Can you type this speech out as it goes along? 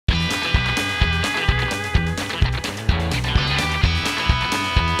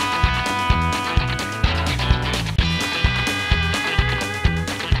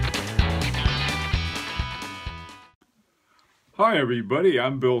Hi everybody,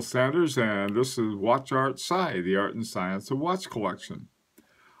 I'm Bill Sanders and this is Watch Art Sci, the art and science of watch collection.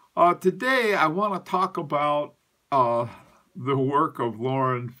 Today I want to talk about the work of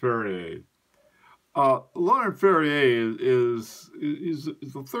Laurent Ferrier. Laurent Ferrier is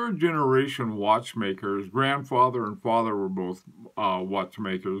the third generation watchmaker. His grandfather and father were both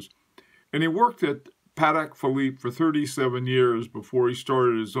watchmakers, and he worked at Patek Philippe for 37 years before he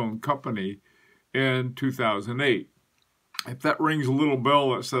started his own company in 2008. If that rings a little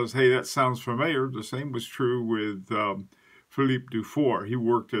bell that says, hey, that sounds familiar, the same was true with Philippe Dufour. He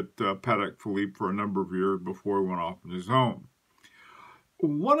worked at Patek Philippe for a number of years before he went off on his own.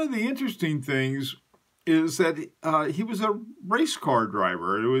 One of the interesting things is that he was a race car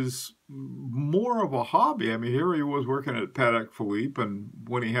driver. It was more of a hobby. I mean, here he was working at Patek Philippe, and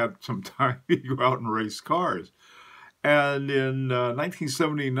when he had some time, he'd go out and race cars. And in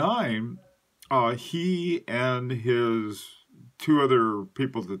 1979, he and his two other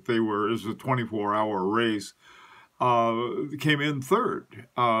people that it was a 24-hour race, came in third.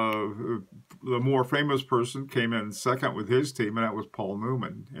 The more famous person came in second with his team, and that was Paul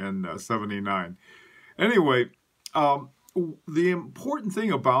Newman in 79. Anyway, the important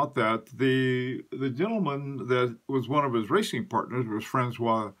thing about that, the gentleman that was one of his racing partners was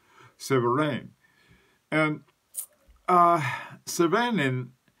Francois Séverin. And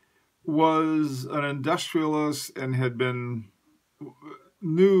Séverin was an industrialist and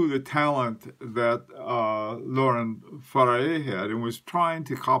knew the talent that Laurent Ferrier had and was trying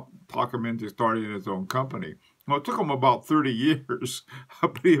to talk him into starting his own company. Well, it took him about 30 years,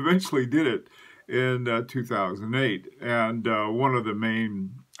 but he eventually did it in 2008. And one of the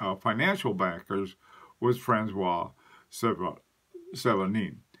main financial backers was Francois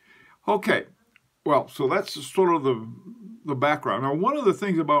Séverin. Okay, well, so that's sort of the background. Now, one of the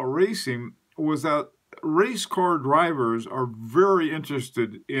things about racing was that race car drivers are very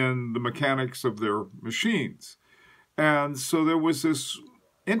interested in the mechanics of their machines. And so there was this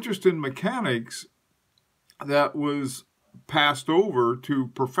interest in mechanics that was passed over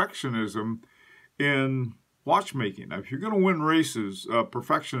to perfectionism in watchmaking. Now, if you're going to win races,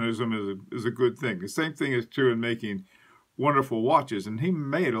 perfectionism is a good thing. The same thing is true in making wonderful watches, and he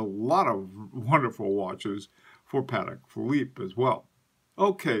made a lot of wonderful watches for Patek Philippe as well.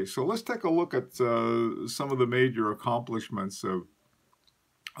 Okay, so let's take a look at some of the major accomplishments of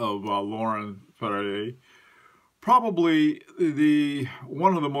Laurent Ferrier. Probably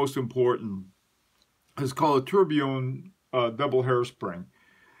one of the most important is called a tourbillon double hairspring.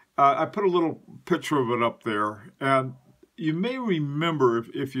 I put a little picture of it up there, and you may remember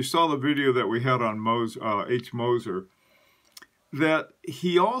if you saw the video that we had on H. Moser, that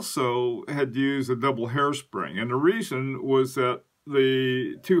he also had used a double hairspring, and the reason was that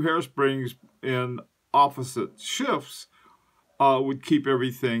the two hairsprings in opposite shifts would keep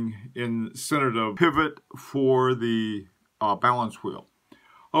everything in centered of pivot for the balance wheel.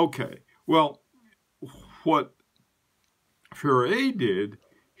 Okay, well, what Ferrier did,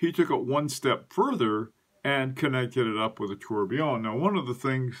 he took it one step further and connected it up with a tourbillon. Now, one of the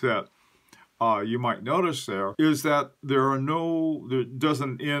things that you might notice there is that it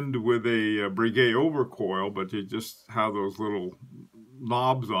doesn't end with a brigade overcoil, but you just have those little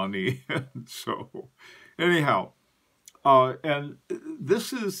knobs on the end. So anyhow, and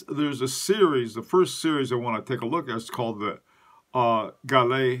there's a series, the first series I want to take a look at is called the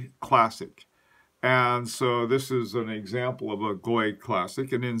Gallet Classic. And so this is an example of a Gallet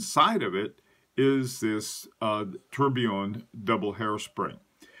Classic, and inside of it is this tourbillon double hairspring.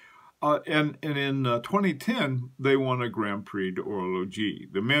 And in 2010, they won a Grand Prix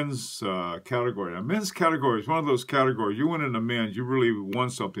d'Horlogerie, the men's category. Now, men's category is one of those categories. You win in the men's, you really won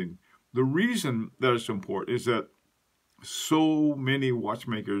something. The reason that it's important is that so many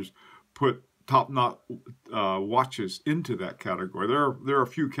watchmakers put top-notch watches into that category. There are a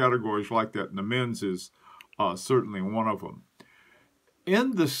few categories like that, and the men's is certainly one of them.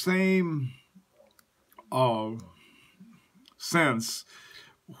 In the same sense,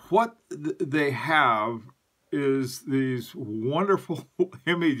 what they have is these wonderful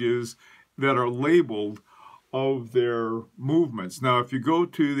images that are labeled of their movements. Now, if you go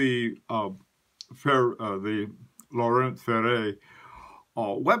to the Laurent Ferrier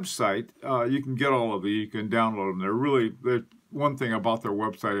website, you can get all of these. You can download them. They're one thing about their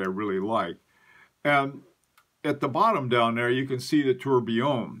website I really like. And at the bottom down there, you can see the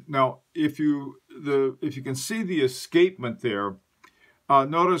tourbillon. Now, if you can see the escapement there,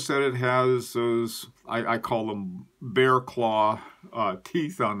 notice that it has those, I call them bear claw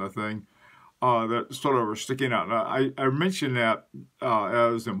teeth on the thing. that sort of are sticking out. Now, I mention that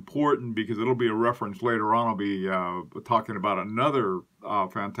as important because it'll be a reference later on. I'll be talking about another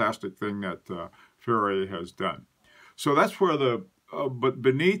fantastic thing that Ferrier has done. So that's where but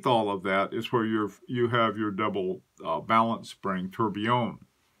beneath all of that is where you have your double balance spring tourbillon.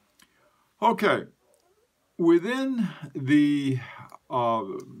 Okay, within the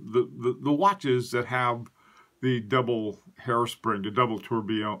watches that have the double hairspring, the double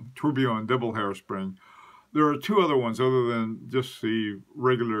tourbillon double hairspring, there are two other ones other than just the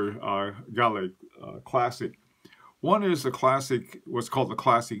regular Gallet Classic. One is the classic, what's called the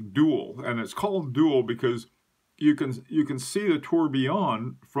Classic Dual, and it's called Dual because you can see the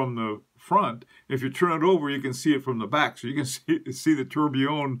tourbillon from the front. If you turn it over, you can see it from the back, so you can see the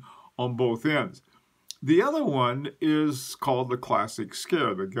tourbillon on both ends. The other one is called the Classic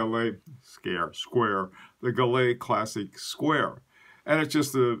Square, the Gallet Square, the Gallet Classic Square, and it's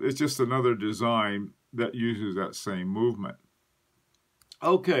just another design that uses that same movement.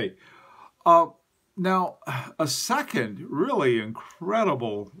 Okay, now a second really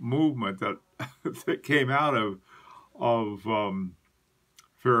incredible movement that that came out of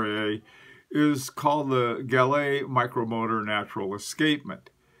Ferrier is called the Gallet Micro-rotor Natural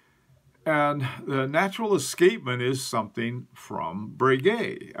Escapement. And the natural escapement is something from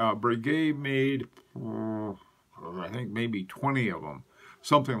Breguet. Breguet made, I think, maybe 20 of them,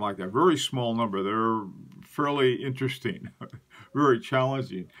 something like that. Very small number. They're fairly interesting, very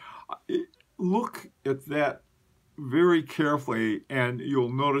challenging. Look at that very carefully, and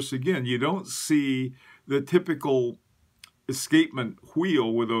you'll notice again, you don't see the typical escapement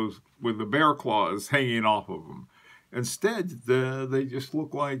wheel with the bear claws hanging off of them. Instead, they just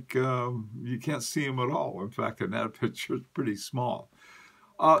look like you can't see them at all. In fact, in that picture, it's pretty small.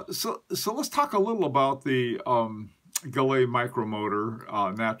 So let's talk a little about the Gallet Micro-rotor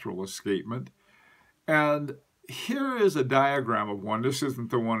natural escapement. And here is a diagram of one. This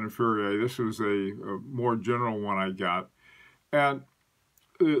isn't the one in Ferrier. This was a more general one I got. And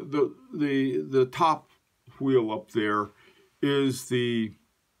the top wheel up there is the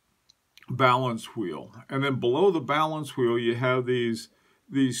balance wheel, and then below the balance wheel you have these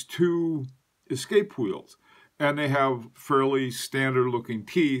two escape wheels, and they have fairly standard looking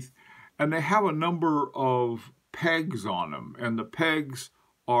teeth, and they have a number of pegs on them, and the pegs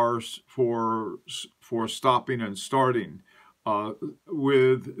are for stopping and starting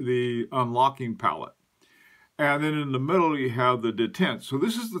with the unlocking pallet. And then in the middle you have the detent. So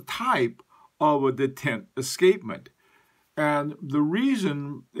this is the type of a detent escapement. And the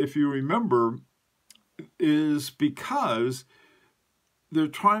reason, if you remember, is because they're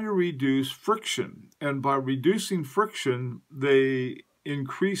trying to reduce friction. And by reducing friction, they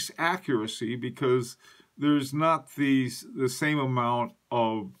increase accuracy because there's not the same amount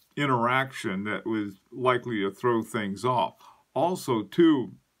of interaction that was likely to throw things off. Also,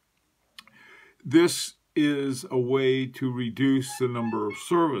 too, this is a way to reduce the number of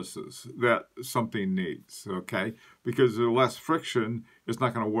services that something needs, okay? Because there's less friction, it's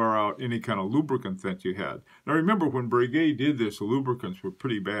not going to wear out any kind of lubricant that you had. Now remember, when Breguet did this, the lubricants were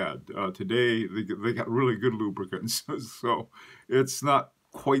pretty bad. Today, they got really good lubricants, so it's not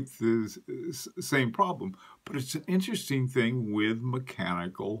quite the same problem. But it's an interesting thing with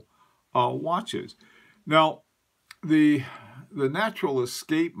mechanical watches. Now, the natural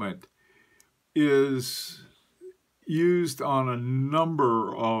escapement is used on a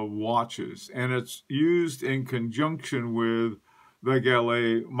number of watches, and it's used in conjunction with the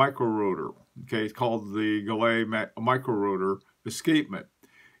Gallet Micro-rotor. Okay, it's called the Gallet Micro-rotor escapement.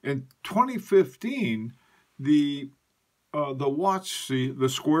 In 2015, the watch, the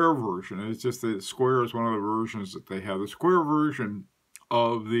square version, it's just the square is one of the versions that they have. The square version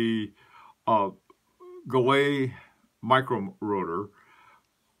of the Gallet Micro-rotor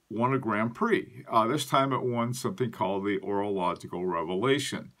won a Grand Prix. This time it won something called the Horological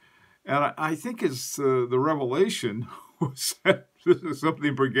Revelation. And I think it's the revelation was that this is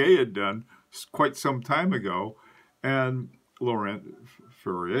something Breguet had done quite some time ago, and Laurent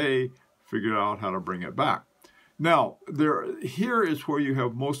Ferrier figured out how to bring it back. Now, here is where you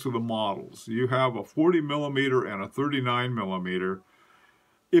have most of the models. You have a 40 millimeter and a 39 millimeter.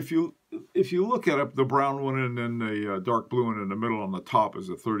 If you look at it, the brown one and then the dark blue one in the middle on the top is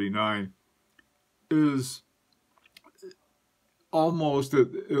a 39, is almost, it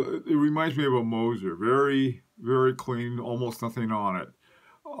reminds me of a Moser. Very, very clean, almost nothing on it,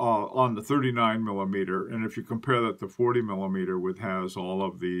 on the 39 millimeter. And if you compare that to 40 millimeter, which has all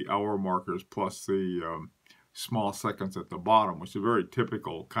of the hour markers plus the small seconds at the bottom, which is a very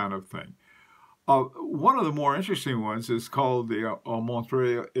typical kind of thing. One of the more interesting ones is called the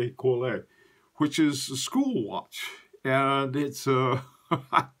Montre École. which is a school watch. And it's, I'm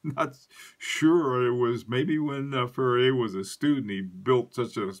not sure, it was maybe when Ferrier was a student, he built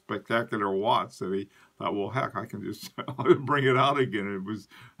such a spectacular watch that he thought, well, heck, I can just bring it out again. It was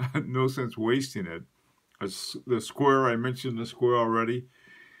no sense wasting it. The square, I mentioned the square already.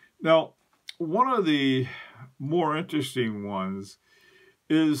 Now, one of the more interesting ones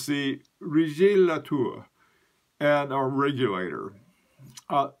is the régulateur, and our regulator.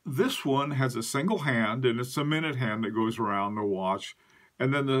 This one has a single hand, and it's a minute hand that goes around the watch.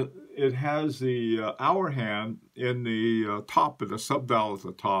 And then it has the hour hand in the top, the subdial at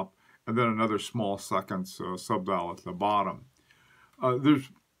the top, and then another small seconds subdial at the bottom. There's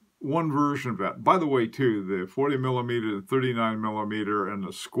one version of that. By the way, too, the 40 millimeter, the 39 millimeter, and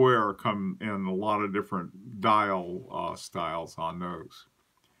the square come in a lot of different dial styles on those.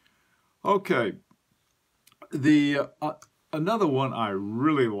 Okay, another one I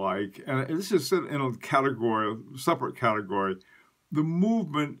really like, and this is in a category, separate category. The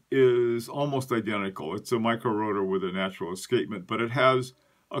movement is almost identical. It's a micro-rotor with a natural escapement, but it has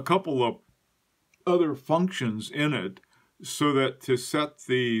a couple of other functions in it, so that to set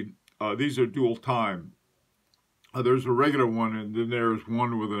the, these are dual time. There's a regular one, and then there's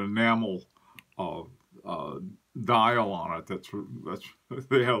one with an enamel dial on it. That's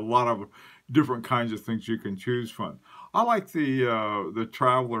they have a lot of different kinds of things you can choose from. I like the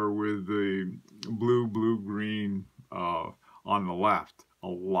Traveler with the blue-green on the left a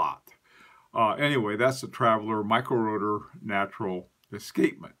lot. Anyway, that's the Traveler Micro-rotor Natural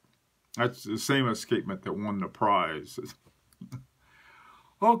Escapement. That's the same escapement that won the prize.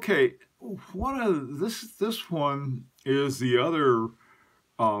 Okay, this one is the other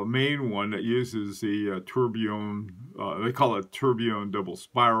main one that uses the tourbillon. They call it tourbillon double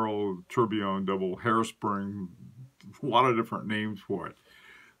spiral, tourbillon double hairspring. A lot of different names for it.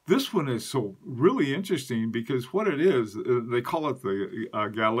 This one is so really interesting because what it is, they call it the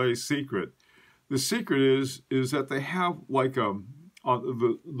Gallet secret. The secret is that they have like the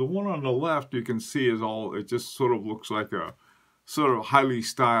one on the left you can see is all, it just sort of looks like a sort of highly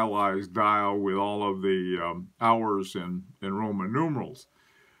stylized dial with all of the hours in Roman numerals.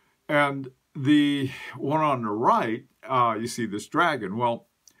 And the one on the right, you see this dragon. Well,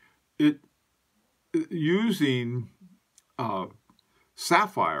 using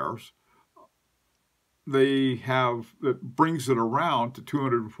sapphires, it brings it around to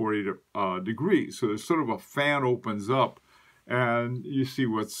 240 degrees. So there's sort of a fan opens up, and you see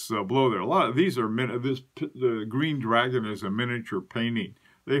what's below there. A lot of these are the green dragon is a miniature painting.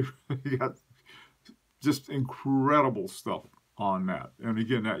 They've got just incredible stuff on that. And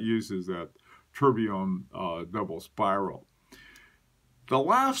again, that uses that tourbillon double spiral. The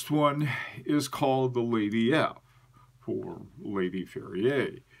last one is called the Lady F for Lady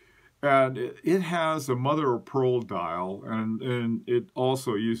Ferrier. And it has a mother of pearl dial, and it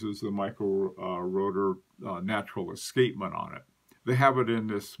also uses the micro-rotor natural escapement on it. They have it in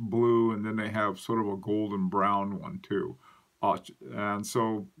this blue, and then they have sort of a golden brown one too. And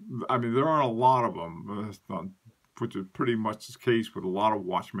so, I mean, there aren't a lot of them, which is pretty much the case with a lot of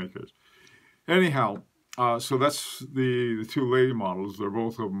watchmakers. Anyhow, so that's the two lady models. They're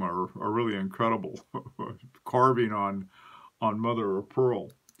both of them are really incredible, carving on mother of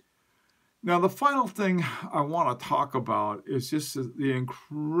pearl. Now, the final thing I want to talk about is just the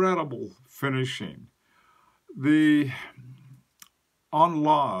incredible finishing. The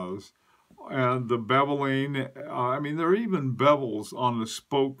enlace and the beveling, I mean, there are even bevels on the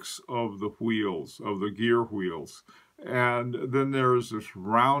spokes of the wheels, of the gear wheels. And then there's this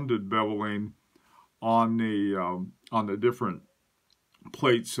rounded beveling on the different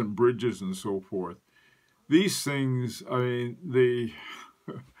plates and bridges and so forth. These things, I mean,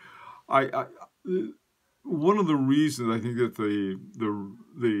 one of the reasons I think that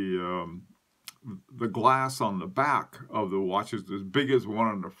the glass on the back of the watch is as big as one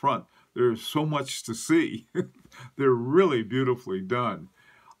on the front. There's so much to see. They're really beautifully done.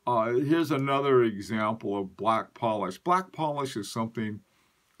 Here's another example of black polish. Black polish is something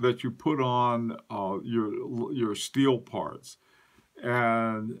that you put on your steel parts,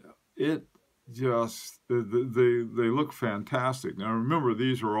 and it just, they look fantastic. Now remember,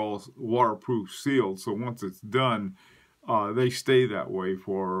 these are all waterproof sealed, so once it's done, they stay that way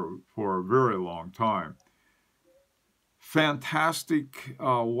for a very long time. Fantastic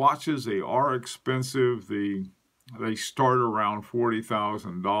watches. They are expensive. They start around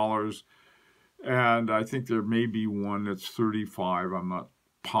 $40,000, and I think there may be one that's 35. I'm not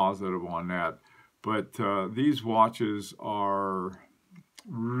positive on that, but these watches are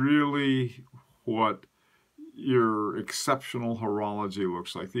really what your exceptional horology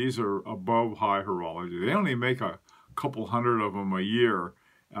looks like. These are above high horology. They only make a couple hundred of them a year,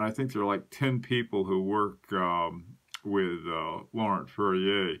 and I think there are like 10 people who work with Laurent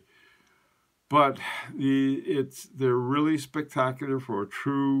Ferrier. But they're really spectacular for a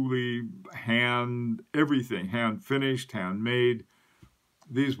truly everything hand finished, handmade.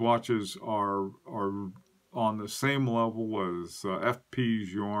 These watches are on the same level as F.P.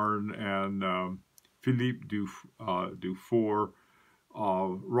 Journe and Philippe Dufour,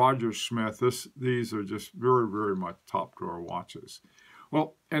 Roger Smith. These are just very, very much top drawer watches.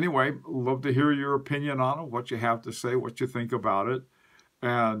 Well, anyway, love to hear your opinion on it, what you have to say, what you think about it.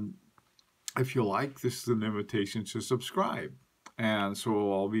 And if you like, this is an invitation to subscribe. And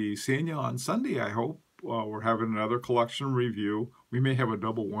so I'll be seeing you on Sunday, I hope. We're having another collection review. We may have a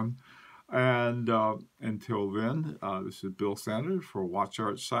double one. And until then, this is Bill Sanders for Watch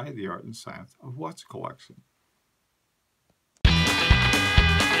Art Sci, the art and science of watch collection.